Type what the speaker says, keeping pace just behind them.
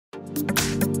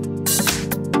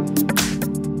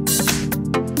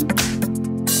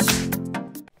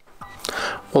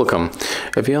Welcome.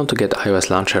 If you want to get iOS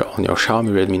launcher on your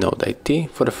Xiaomi Redmi Note 8T,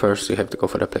 for the first you have to go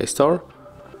for the Play Store,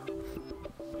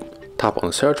 tap on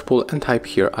the search pool and type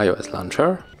here iOS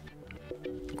launcher.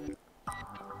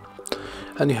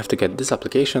 And you have to get this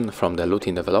application from the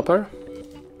Lutin developer.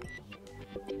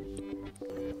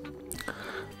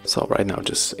 So right now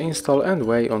just install and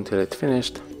wait until it's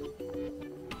finished.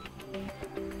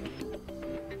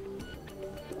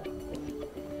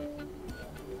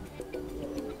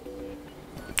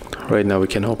 Right now we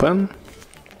can open.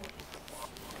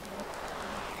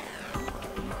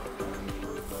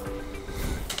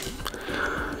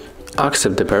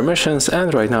 Accept the permissions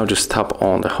and right now just tap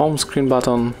on the home screen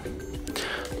button.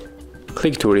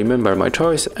 Click to remember my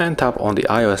choice and tap on the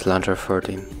iOS launcher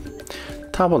 13.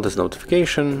 Tap on this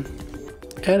notification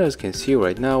and as you can see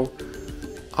right now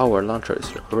our launcher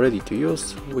is ready to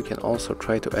use. We can also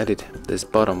try to edit this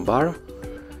bottom bar.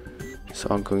 So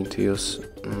I'm going to use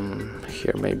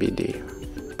here maybe the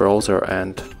browser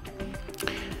and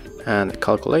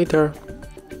calculator,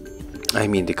 I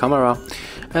mean the camera,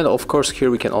 and of course here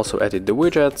we can also edit the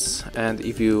widgets. And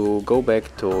if you go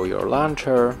back to your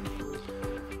launcher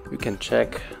you can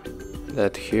check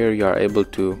that here you are able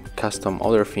to custom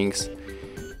other things.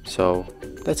 So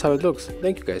that's how it looks.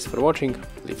 Thank you guys for watching,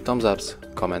 leave thumbs ups,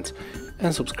 comments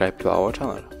and subscribe to our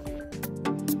channel.